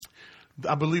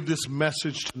I believe this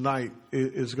message tonight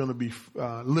is going to be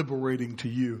liberating to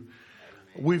you.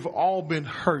 We've all been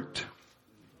hurt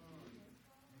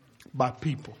by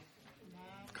people.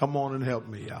 Come on and help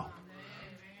me, y'all.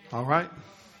 All right.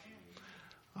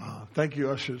 Thank you,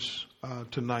 ushers,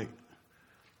 tonight.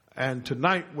 And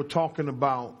tonight we're talking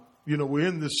about, we're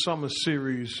in this summer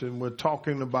series and we're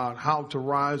talking about how to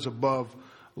rise above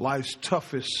life's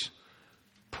toughest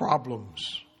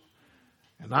problems.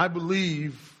 And I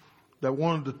believe that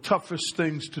one of the toughest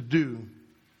things to do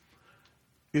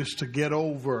is to get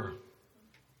over,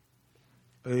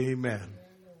 amen,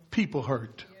 people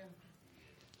hurt.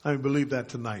 I believe that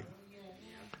tonight.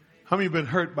 How many have been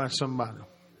hurt by somebody?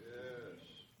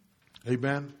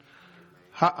 Amen.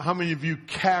 How many of you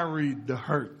carried the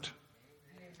hurt?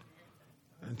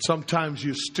 And sometimes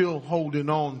you're still holding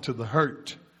on to the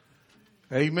hurt.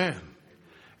 Amen.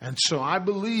 And so I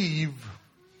believe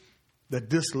that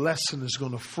this lesson is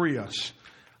going to free us.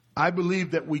 I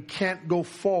believe that we can't go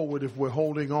forward if we're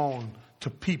holding on to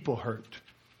people hurt.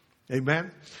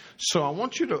 Amen. So I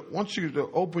want you to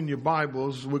open your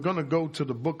Bibles. We're going to go to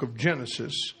the book of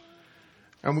Genesis.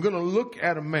 And we're going to look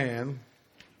at a man.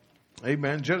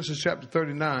 Amen. Genesis chapter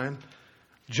 39.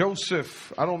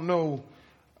 Joseph. I don't know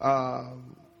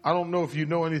if you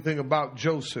know anything about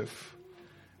Joseph.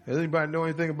 Does anybody know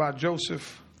anything about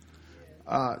Joseph?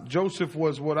 Joseph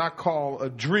was what I call a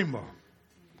dreamer.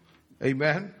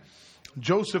 Amen.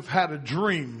 Joseph had a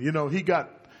dream.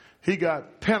 He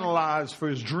got penalized for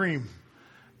his dream.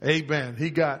 Amen.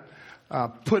 He got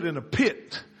put in a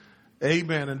pit.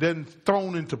 Amen. And then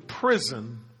thrown into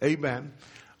prison. Amen.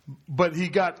 But he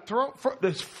got thrown for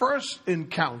this first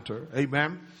encounter.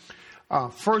 Amen.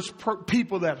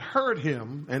 People that hurt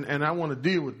him, and I want to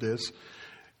deal with this,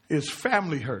 is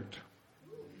family hurt.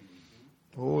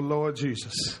 Oh, Lord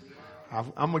Jesus.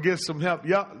 I'm going to get some help.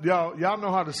 Y'all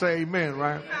know how to say amen,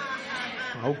 right?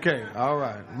 Okay. All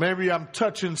right. Maybe I'm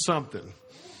touching something.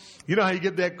 You know how you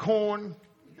get that corn?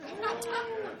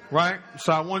 Right?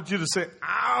 So I want you to say,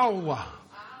 ow.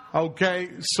 Okay.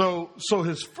 So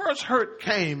his first hurt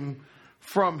came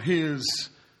from his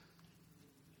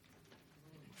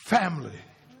family,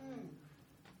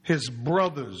 his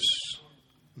brothers,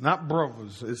 not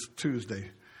brothers. It's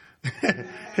Tuesday.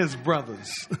 His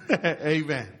brothers.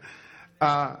 Amen.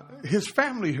 His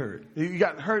family hurt. He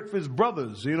got hurt for his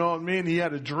brothers. You know what I mean? He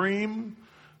had a dream.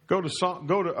 Go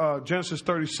to Genesis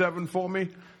 37 for me.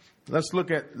 Let's look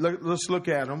at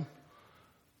them.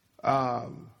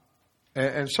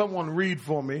 And someone read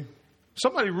for me.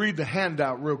 Somebody read the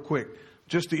handout real quick.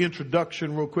 Just the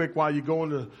introduction real quick while you go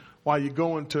into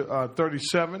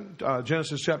 37,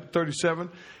 Genesis chapter 37,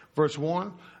 verse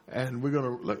 1. And we're going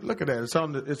to look at that.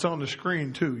 It's on the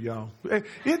screen too, y'all. Hey,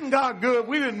 isn't God good?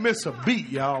 We didn't miss a beat,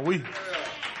 y'all. We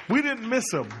didn't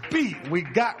miss a beat. We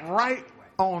got right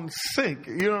on sync.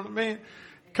 You know what I mean?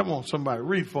 Come on, somebody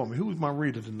read for me. Who's my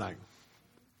reader tonight?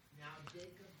 Now Jacob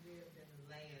lived in the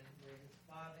land where his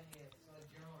father had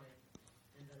sojourned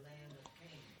in the land of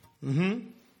Canaan. Mm-hmm.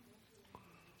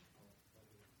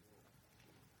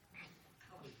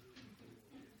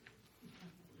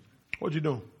 What you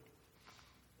doing?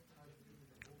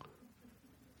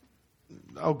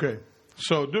 Okay,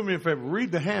 so do me a favor.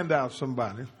 Read the handout,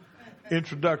 somebody.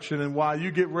 Introduction, and while you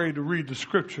get ready to read the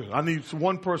scripture, I need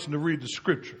one person to read the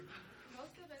scripture.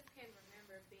 Most of us can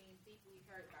remember being deeply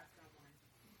hurt by someone.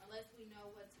 Unless we know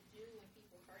what to do when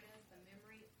people hurt us, the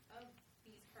memory of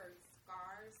these hurts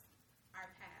scars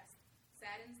our past,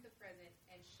 saddens the present,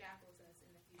 and shackles us in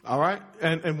the future. All right,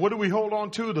 and what do we hold on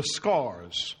to? The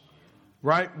scars,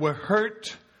 right? We're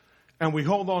hurt. And we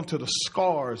hold on to the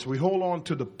scars. We hold on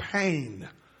to the pain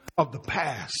of the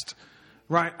past,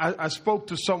 right? I spoke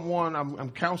to someone. I'm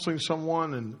counseling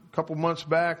someone and a couple months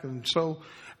back. And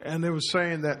they were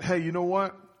saying that, hey, you know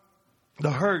what? The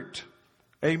hurt,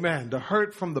 amen. The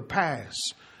hurt from the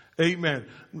past, amen.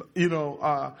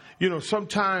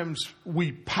 Sometimes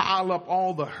we pile up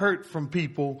all the hurt from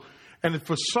people. And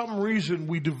for some reason,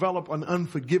 we develop an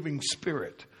unforgiving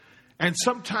spirit. And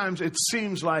sometimes it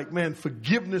seems like, man,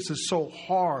 forgiveness is so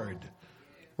hard,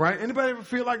 right? Anybody ever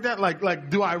feel like that?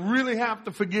 Like, do I really have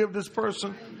to forgive this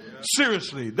person?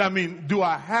 Seriously. I mean, do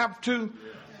I have to?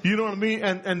 You know what I mean?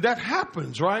 And that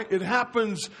happens, right? It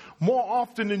happens more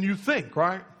often than you think,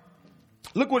 right?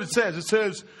 Look what it says.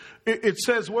 It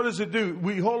says, what does it do?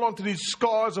 We hold on to these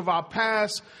scars of our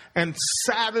past and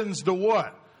saddens the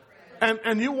what?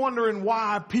 And you're wondering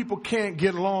why people can't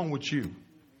get along with you.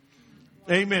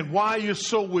 Amen. Why you're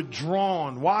so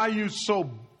withdrawn? Why you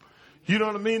so, you know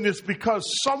what I mean? It's because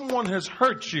someone has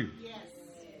hurt you.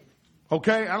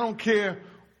 Okay? I don't care.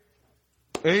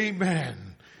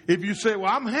 Amen. If you say,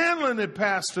 well, I'm handling it,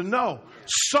 Pastor, no.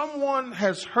 Someone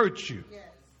has hurt you.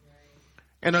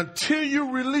 And until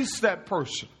you release that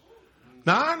person.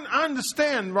 Now, I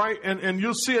understand, right? And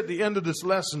you'll see at the end of this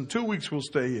lesson, 2 weeks we'll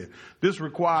stay here. This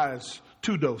requires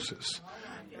 2 doses.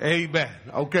 Amen.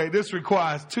 Okay, this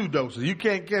requires 2 doses. You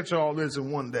can't catch all this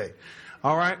in one day.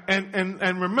 All right?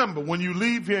 And remember, when you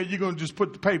leave here, you're going to just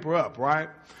put the paper up, right?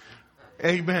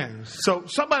 Amen. So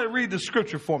somebody read the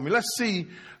scripture for me. Let's see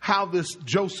how this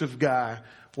Joseph guy,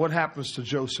 what happens to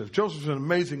Joseph. Joseph's an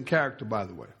amazing character, by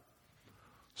the way.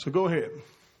 So go ahead.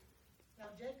 Now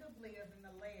Jacob lived in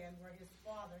the land where his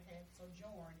father had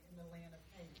sojourned in the land of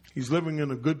Canaan. He's living in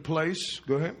a good place.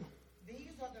 Go ahead.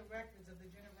 These are the records of the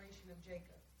generation of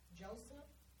Jacob. Joseph,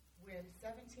 when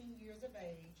 17 years of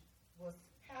age, was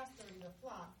pasturing the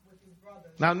flock with his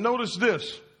brothers. Now notice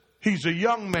this. He's a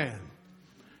young man.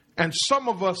 And some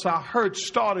of us, our hurt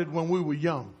started when we were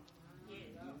young.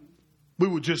 We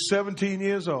were just 17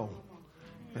 years old.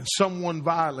 And someone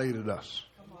violated us.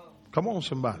 Come on,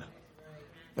 somebody.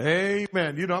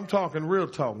 Amen. You know, I'm talking real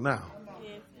talk now.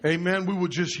 Amen. We were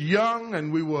just young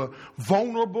and we were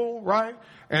vulnerable, right?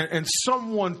 And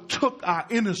someone took our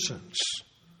innocence.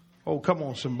 Oh, come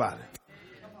on, somebody.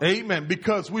 Amen.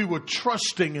 Because we were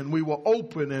trusting and we were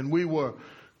open and we were,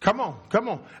 come on.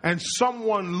 And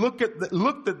someone looked at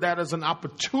that as an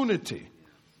opportunity.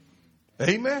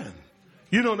 Amen.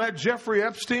 You know that Jeffrey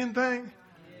Epstein thing?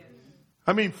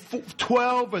 I mean,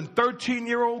 12 and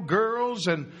 13-year-old girls.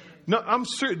 And no, I'm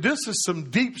serious. This is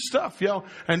some deep stuff, yo.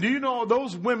 And do you know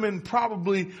those women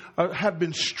probably have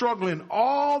been struggling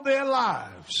all their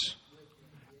lives.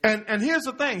 And here's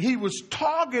the thing. He was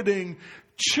targeting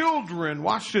children,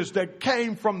 watch this, that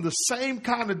came from the same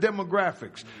kind of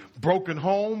demographics. Broken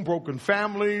home, broken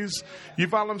families. You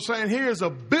follow what I'm saying? Here's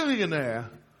a billionaire,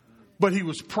 but he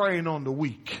was preying on the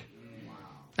weak.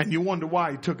 And you wonder why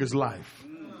he took his life.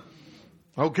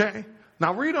 Okay?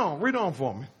 Now read on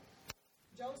for me.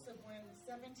 Joseph, when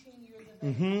 17 years of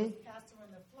age, was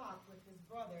pasturing the flock with his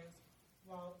brothers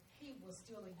while he was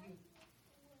still a youth.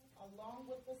 Along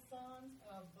with the sons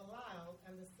of Belial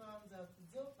and the sons of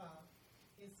Zilpah,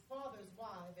 his father's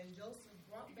wife, and Joseph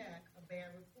brought back a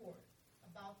bad report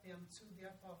about them to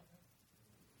their father.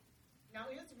 Now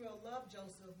Israel loved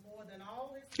Joseph more than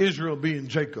all his... Israel being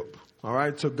Jacob. All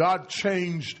right. So God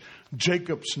changed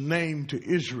Jacob's name to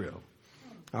Israel.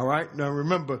 All right. Now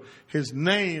remember, his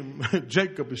name,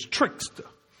 Jacob, is trickster.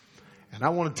 And I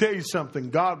want to tell you something.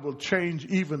 God will change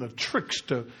even a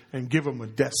trickster and give him a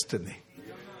destiny.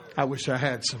 I wish I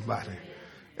had somebody.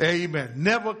 Amen.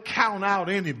 Never count out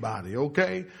anybody.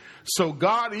 Okay. So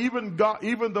even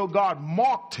though God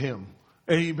mocked him,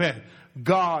 amen,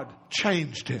 God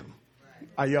changed him.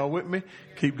 Are y'all with me?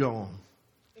 Keep going.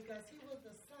 Because he was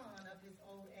the son of his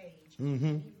old age. He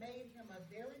made him a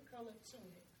vari-colored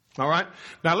tunic. All right.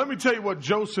 Now let me tell you what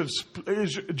Jacob's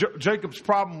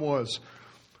problem was.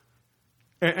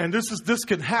 And this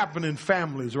can happen in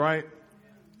families, right?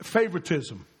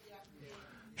 Favoritism.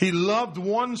 He loved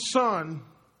one son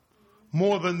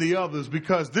more than the others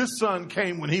because this son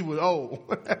came when he was old.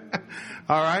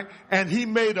 All right. And he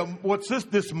made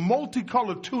this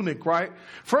multicolored tunic, right?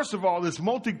 First of all, this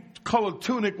multicolored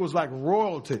tunic was like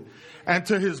royalty. And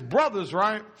to his brothers,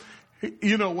 right?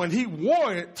 You know, when he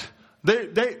wore it,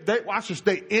 they watch this,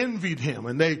 they envied him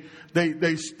and they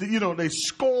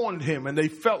scorned him and they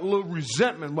felt a little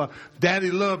resentment. Well,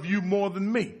 Daddy loved you more than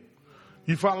me.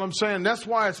 You follow what I'm saying? That's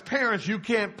why as parents, you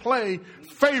can't play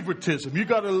favoritism. You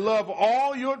got to love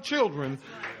all your children,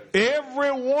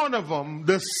 every one of them,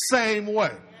 the same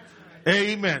way.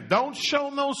 Amen. Don't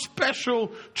show no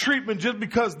special treatment just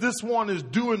because this one is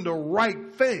doing the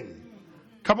right thing.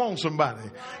 Come on, somebody.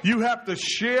 You have to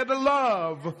share the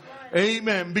love.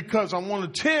 Amen. Because I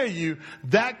want to tell you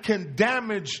that can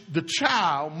damage the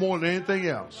child more than anything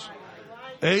else.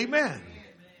 Amen.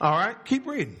 All right. Keep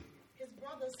reading. His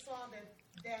brothers saw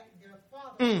that their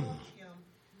father loved him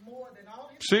more than all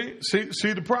his...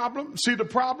 See the problem? See the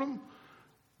problem?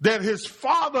 That his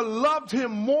father loved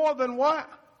him more than what?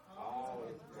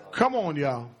 Come on,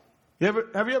 y'all. Have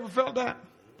you ever felt that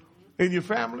in your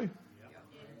family?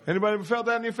 Anybody ever felt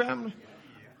that in your family?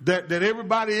 That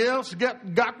everybody else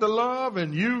got the love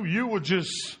and you were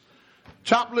just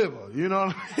chopped liver, you know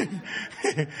what I mean?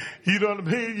 You know what I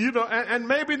mean? You know, and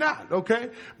maybe not, okay?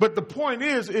 But the point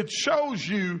is, it shows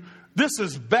you this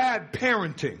is bad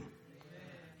parenting.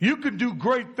 You can do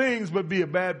great things but be a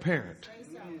bad parent.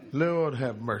 Lord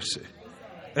have mercy.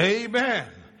 Amen.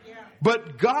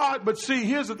 But see,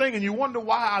 here's the thing, and you wonder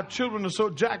why our children are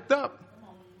so jacked up.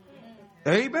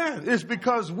 Amen. It's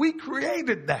because we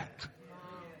created that.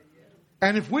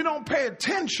 And if we don't pay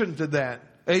attention to that,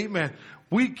 amen,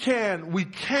 we can,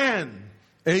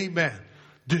 amen,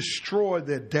 destroy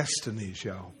their destinies,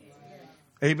 y'all.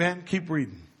 Amen. Keep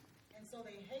reading. And so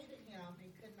they hated him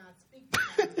and could not speak to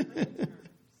him in friendly terms.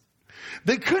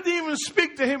 They couldn't even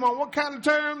speak to him on what kind of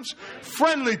terms?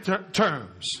 Friendly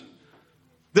terms.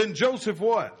 Then Joseph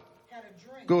what? Had a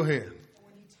dream. Go ahead. And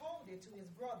when he told it to his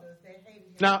brothers, they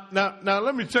hated him. Now,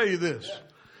 let me tell you this.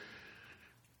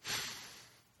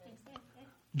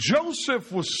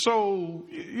 Joseph was so,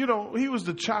 he was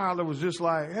the child that was just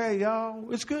like, hey,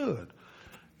 y'all, it's good.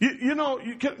 How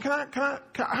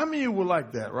many of you were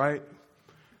like that, right?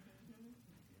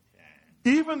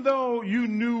 Even though you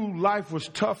knew life was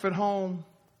tough at home,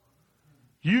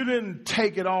 you didn't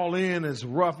take it all in as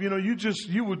rough. You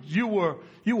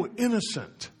were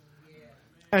innocent.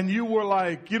 And you were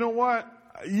like, you know what?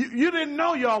 You didn't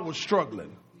know y'all was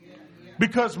struggling.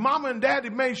 Because mama and daddy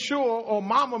made sure, or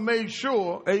mama made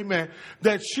sure, amen,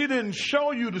 that she didn't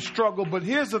show you the struggle. But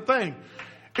here's the thing.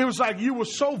 It was like you were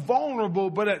so vulnerable,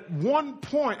 but at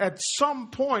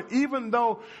some point, even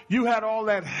though you had all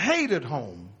that hate at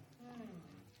home,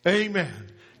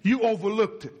 amen, you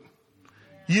overlooked it.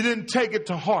 You didn't take it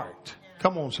to heart.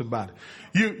 Come on, somebody.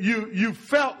 You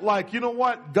felt like, you know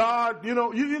what, God, you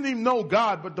didn't even know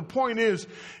God, but the point is,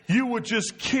 you were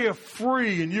just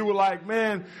carefree, and you were like,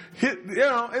 man,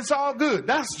 it's all good.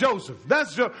 That's Joseph.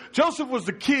 Joseph was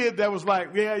the kid that was like,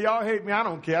 yeah, y'all hate me. I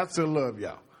don't care. I still love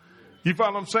y'all. You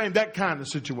follow what I'm saying? That kind of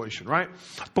situation, right?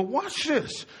 But watch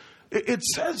this. It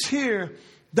says here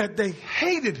that they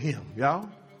hated him, y'all.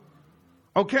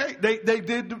 Okay, they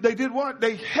did what?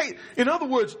 They hate. In other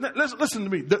words, listen to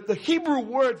me. The Hebrew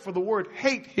word for the word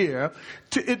hate here,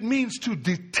 it means to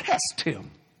detest him.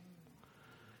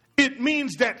 It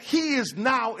means that he is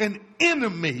now an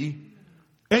enemy,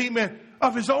 amen,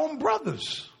 of his own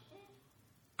brothers.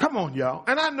 Come on, y'all.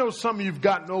 And I know some of you've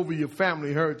gotten over your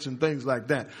family hurts and things like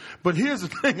that. But here's the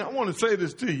thing. I want to say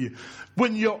this to you.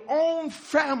 When your own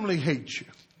family hates you.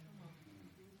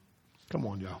 Come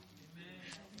on, y'all.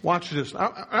 Watch this.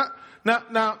 Now,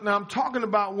 I'm talking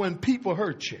about when people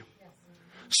hurt you.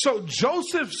 So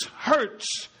Joseph's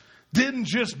hurts didn't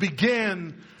just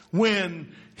begin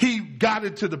when he got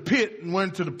into the pit and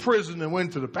went to the prison and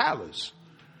went to the palace.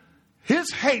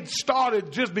 His hate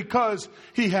started just because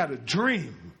he had a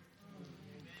dream.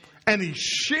 And he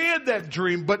shared that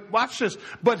dream, but watch this.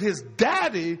 But his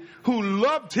daddy, who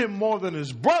loved him more than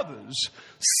his brothers,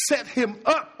 set him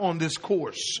up on this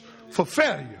course for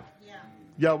failure.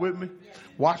 Y'all with me?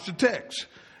 Watch the text.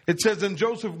 It says, and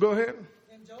Joseph, go ahead.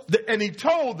 And he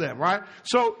told them, right?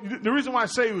 So the reason why I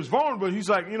say he was vulnerable, he's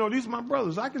like, these are my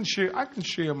brothers. I can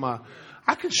share my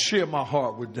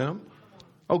heart with them.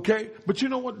 Okay? But you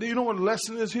know what the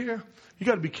lesson is here? You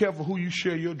got to be careful who you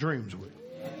share your dreams with.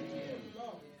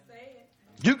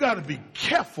 You got to be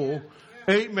careful.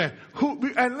 Amen.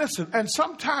 And listen, and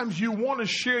sometimes you want to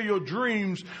share your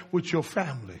dreams with your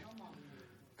family.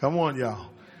 Come on, y'all.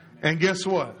 And guess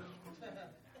what?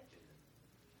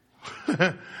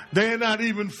 They're not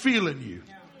even feeling you.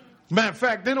 Matter of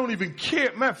fact, they don't even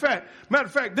care. Matter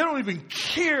of fact, they don't even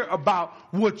care about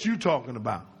what you're talking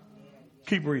about.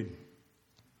 Keep reading.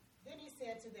 Then he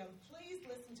said to them, please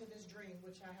listen to this dream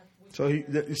which I have.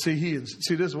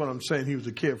 See, this is what I'm saying. He was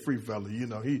a carefree fellow.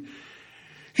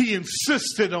 He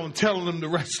insisted on telling them the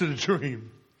rest of the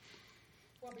dream.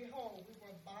 For behold, we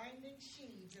were binding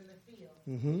sheaves in the field,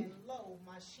 and lo,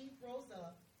 my sheep rose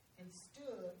up and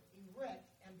stood erect,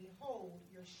 and behold,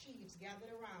 your sheaves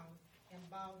gathered around and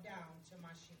bowed down to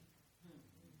my sheep.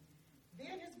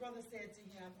 Then his brother said to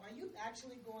him, are you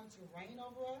actually going to reign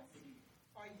over us?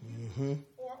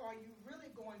 Or are you really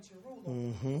going to rule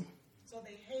over us? So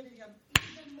they hated him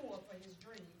even more for his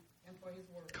dream and for his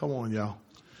word. Come on, y'all.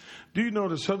 Do you know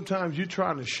that sometimes you're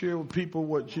trying to share with people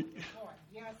what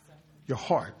your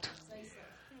heart,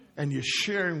 and you're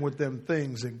sharing with them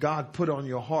things that God put on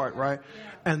your heart, right?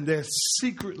 And they're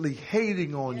secretly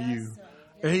hating on you.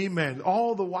 Amen.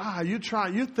 All the while you're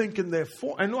thinking they're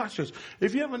for. And watch this.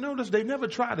 If you ever notice, they never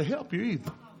try to help you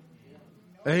either.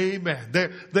 Amen.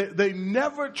 They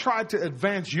never try to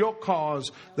advance your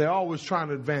cause. They're always trying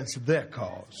to advance their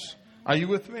cause. Are you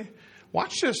with me?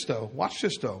 Watch this though. Watch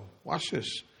this. Go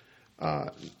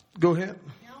ahead.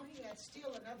 Now he had still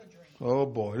another dream. Oh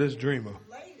boy, this dreamer.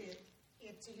 Related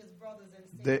it to his brothers and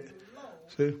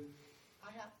said,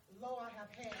 I have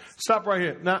had. Stop right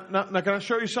here. Now, can I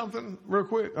show you something real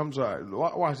quick? I'm sorry.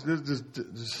 Watch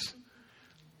this.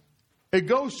 It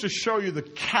goes to show you the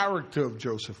character of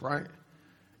Joseph, right?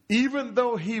 Even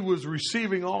though he was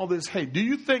receiving all this hate, do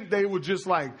you think they were just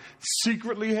like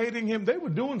secretly hating him? They were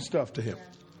doing stuff to him.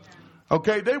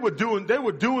 Okay, they were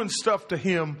doing stuff to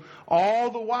him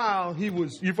all the while he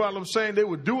was, you follow what I'm saying? They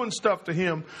were doing stuff to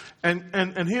him.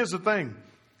 And here's the thing.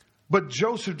 But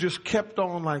Joseph just kept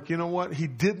on like, you know what? He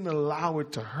didn't allow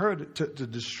it to hurt it, to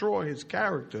destroy his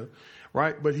character,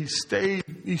 right? But he stayed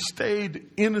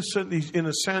innocent in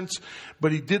a sense,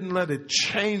 but he didn't let it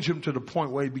change him to the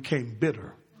point where he became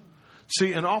bitter.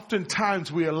 See, and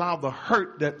oftentimes we allow the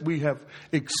hurt that we have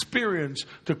experienced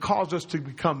to cause us to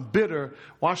become bitter,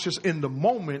 watch this, in the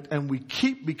moment, and we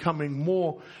keep becoming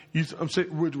more, I'm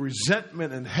saying, with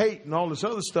resentment and hate and all this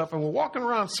other stuff, and we're walking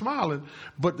around smiling,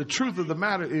 but the truth of the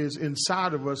matter is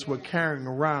inside of us we're carrying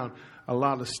around a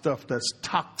lot of stuff that's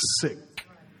toxic.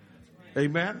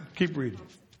 Amen? Keep reading.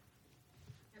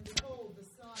 And behold, the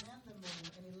sun and the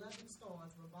moon and 11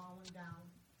 stars were bowing down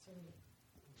to me.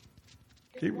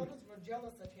 His brothers were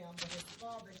jealous of him, but his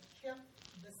father kept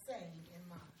the same in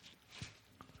mind.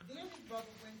 Then his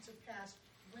brothers went to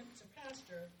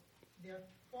pasture their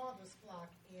father's flock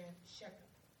in Shechem.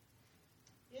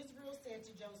 Israel said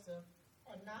to Joseph,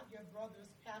 "Are not your brothers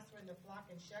pasturing the flock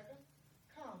in Shechem?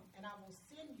 Come, and I will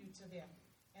send you to them."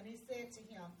 And he said to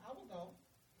him, "I will go."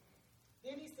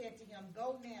 Then he said to him,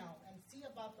 "Go now and see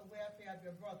about the welfare of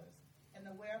your brothers and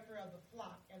the welfare of the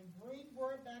flock, and bring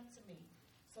word back to me."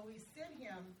 So he sent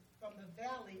him from the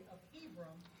valley of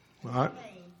Hebron and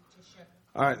came to Shechem.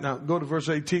 All right, now go to verse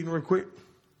 18 real quick.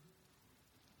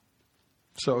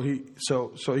 So he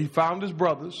found his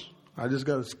brothers. I just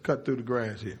got to cut through the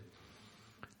grass here.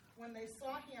 When they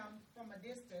saw him from a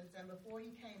distance and before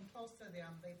he came close to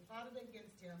them, they plotted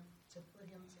against him to put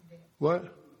him to death.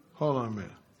 What? Hold on a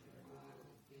minute.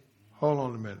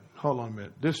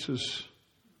 This is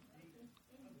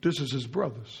his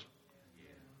brothers.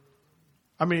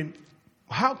 I mean,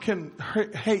 how can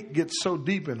hate get so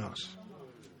deep in us?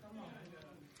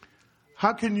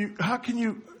 How can you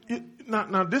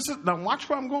now watch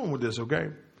where I'm going with this,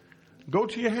 okay? Go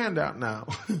to your handout now,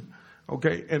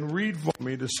 okay, and read for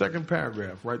me the second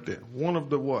paragraph right there. One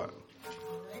of the what?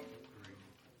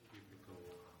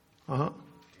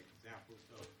 Examples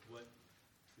of what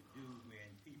to do when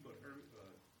people hurt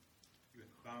us. You was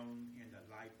found in the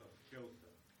life of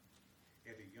Joseph.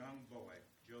 As a young boy,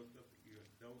 Joseph is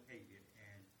so hated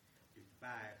and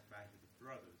despised by his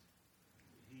brothers.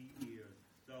 He is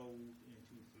sold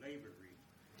into slavery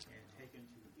and taken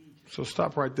to Egypt. So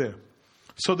stop right there.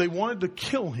 So they wanted to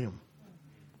kill him,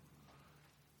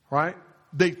 right?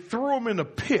 They threw him in a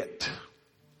pit,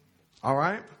 all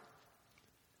right?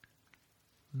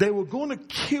 They were going to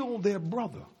kill their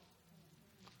brother.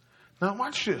 Now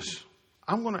watch this.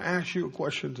 I'm going to ask you a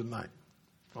question tonight,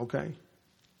 okay?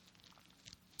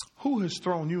 Who has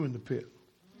thrown you in the pit?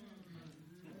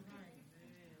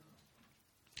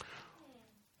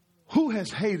 Who has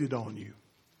hated on you?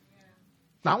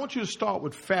 Now I want you to start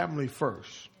with family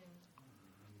first.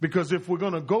 Because if we're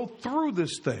going to go through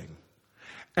this thing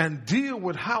and deal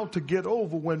with how to get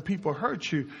over when people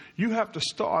hurt you, you have to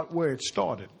start where it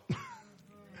started.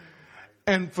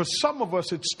 And for some of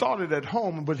us, it started at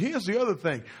home. But here's the other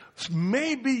thing.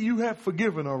 Maybe you have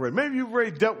forgiven already. Maybe you've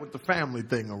already dealt with the family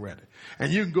thing already.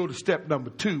 And you can go to step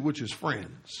number 2, which is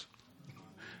friends.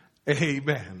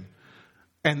 Amen.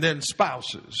 And then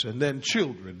spouses, and then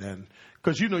children. And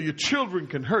because, you know, your children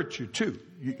can hurt you too.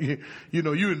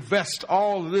 You invest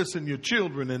all of this in your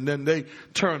children, and then they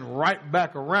turn right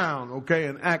back around, okay,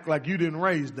 and act like you didn't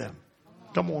raise them.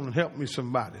 Come on and help me,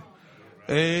 somebody.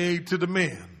 A to the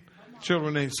men.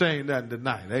 Children ain't saying that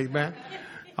tonight. Amen.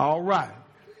 All right.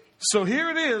 So here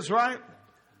it is, right?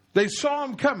 They saw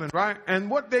him coming, right?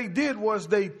 And what they did was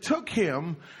they took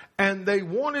him and they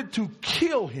wanted to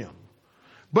kill him.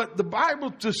 But the Bible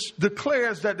just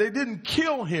declares that they didn't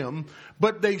kill him,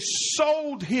 but they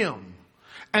sold him.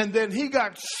 And then he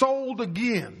got sold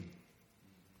again.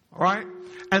 All right?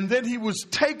 And then he was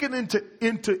taken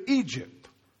into Egypt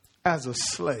as a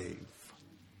slave.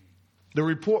 The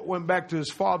report went back to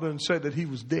his father and said that he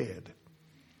was dead.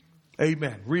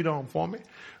 Amen. Read on for me.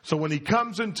 So when he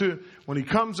comes into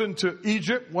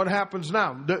Egypt, what happens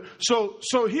now? So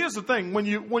here's the thing. When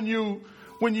you're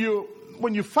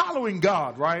following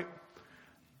God, right?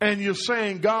 And you're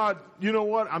saying, God, you know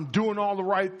what? I'm doing all the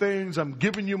right things. I'm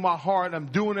giving you my heart. I'm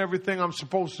doing everything I'm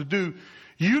supposed to do.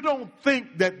 You don't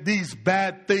think that these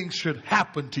bad things should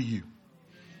happen to you.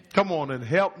 Come on and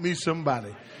help me,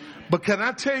 somebody. But can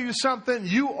I tell you something?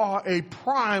 You are a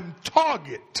prime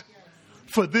target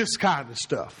for this kind of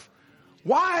stuff.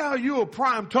 Why are you a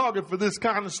prime target for this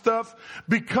kind of stuff?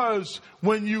 Because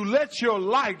when you let your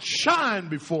light shine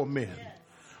before men,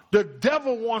 The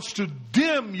devil wants to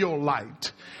dim your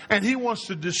light, and he wants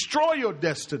to destroy your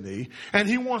destiny, and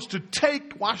he wants to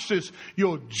take, watch this,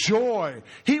 your joy.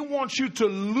 He wants you to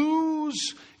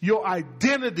lose your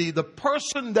identity. The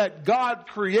person that God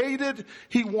created,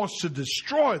 he wants to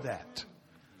destroy that.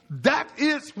 That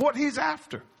is what he's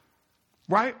after,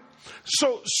 right?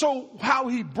 So how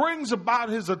he brings about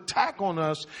his attack on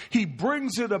us, he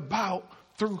brings it about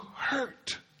through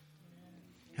hurt.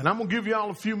 And I'm going to give y'all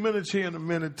a few minutes here in a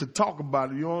minute to talk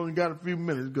about it. You only got a few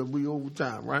minutes because we over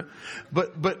time, right?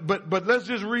 But let's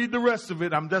just read the rest of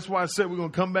it. That's why I said we're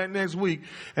going to come back next week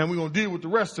and we're going to deal with the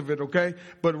rest of it, okay?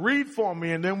 But read for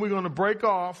me, and then we're going to break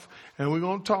off and we're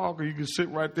going to talk. Or you can sit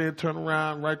right there, turn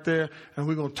around right there, and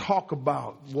we're going to talk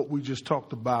about what we just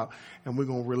talked about, and we're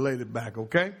going to relate it back,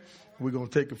 okay? We're going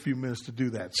to take a few minutes to do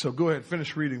that. So go ahead,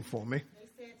 finish reading for me.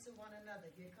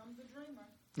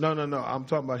 No. I'm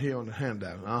talking about here on the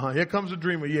handout. Here comes the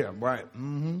dreamer. Yeah, right.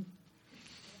 Mm-hmm.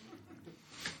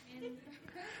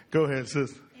 Go ahead,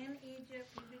 sis. In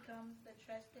Egypt, he becomes the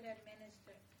trusted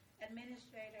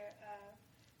administrator of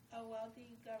a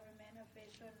wealthy government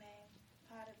official named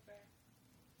Potiphar.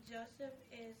 Joseph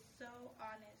is so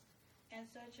honest and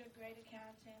such a great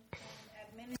accountant and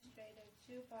administrator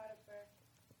to Potiphar.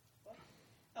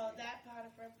 That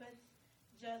Potiphar puts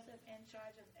Joseph in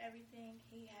charge of everything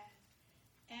he has,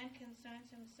 and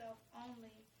concerns himself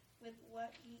only with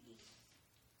what he eats.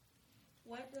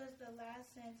 What does the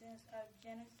last sentence of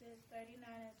Genesis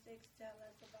 39:6 tell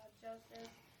us about Joseph's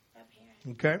appearance?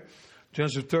 Okay.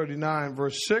 Genesis 39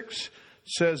 verse 6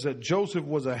 says that Joseph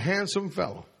was a handsome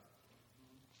fellow.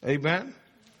 Amen.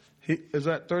 Is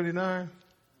that 39?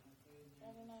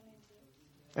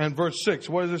 And verse 6,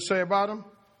 what does it say about him?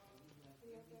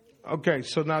 Okay,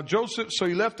 so now Joseph, so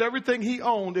he left everything he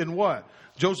owned in what?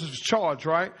 Joseph's charge,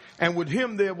 right? And with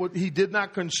him there, he did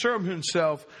not concern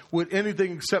himself with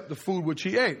anything except the food which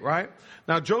he ate, right?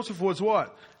 Now Joseph was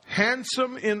what?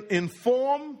 Handsome in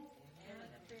form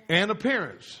and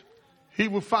appearance. He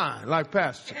was fine, like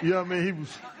Pastor. You know what I mean?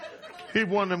 He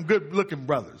one of them good looking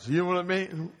brothers. You know what I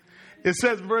mean? It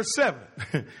says in verse 7,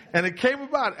 and it came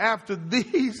about after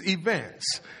these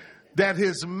events that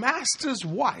his master's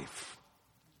wife,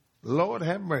 Lord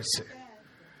have mercy.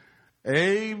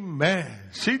 Amen.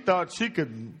 She thought she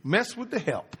could mess with the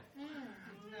help.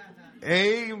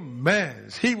 Amen.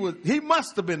 He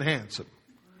must have been handsome.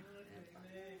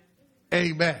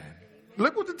 Amen.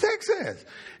 Look what the text says.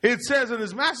 It says, and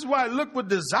his master's wife looked with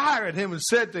desire at him and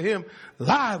said to him,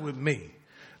 lie with me.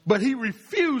 But he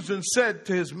refused and said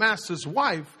to his master's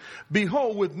wife,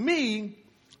 behold, with me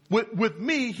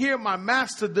here my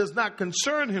master does not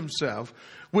concern himself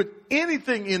with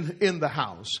anything in the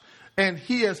house, and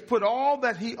he has put all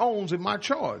that he owns in my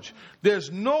charge. There's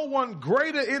no one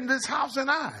greater in this house than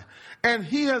I, and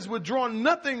he has withdrawn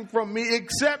nothing from me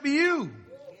except you,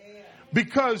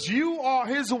 because you are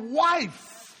his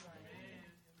wife.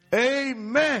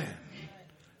 Amen.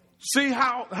 See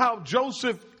how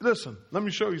Joseph, listen, let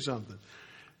me show you something.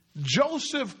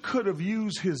 Joseph could have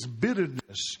used his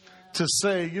bitterness to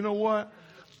say, you know what?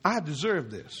 I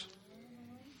deserve this.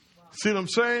 See what I'm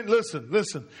saying?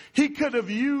 Listen. He could have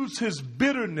used his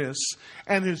bitterness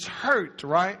and his hurt,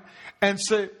 right? And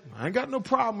say, I ain't got no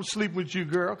problem with sleeping with you,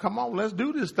 girl. Come on, let's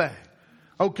do this thing.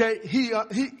 Okay?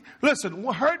 Listen,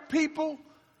 hurt people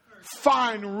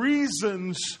find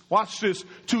reasons, watch this,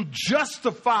 to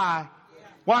justify,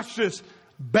 watch this,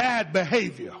 bad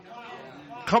behavior.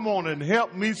 Come on and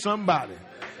help me somebody.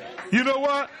 You know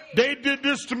what? They did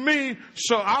this to me,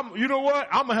 so I'm going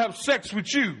to have sex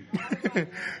with you.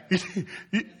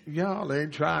 Y'all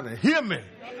ain't trying to hear me.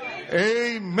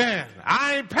 Amen.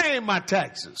 I ain't paying my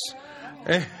taxes.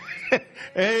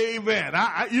 Amen.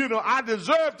 I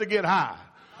deserve to get high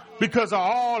because of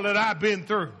all that I've been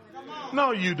through.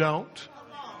 No, you don't.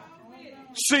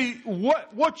 See,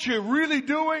 what you're really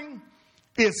doing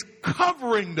is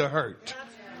covering the hurt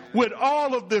with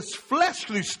all of this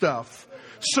fleshly stuff,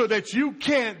 so that you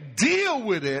can't deal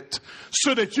with it,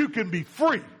 so that you can be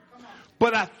free.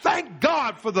 But I thank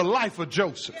God for the life of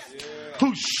Joseph,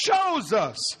 who shows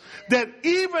us that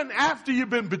even after you've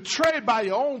been betrayed by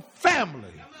your own family,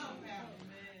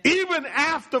 even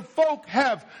after folk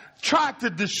have tried to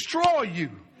destroy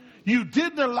you, you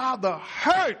didn't allow the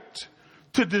hurt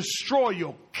to destroy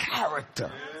your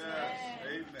character.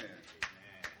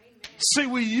 See,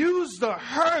 we use the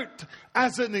hurt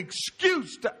as an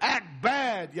excuse to act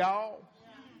bad, y'all.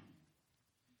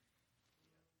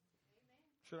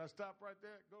 Should I stop right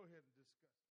there? Go ahead.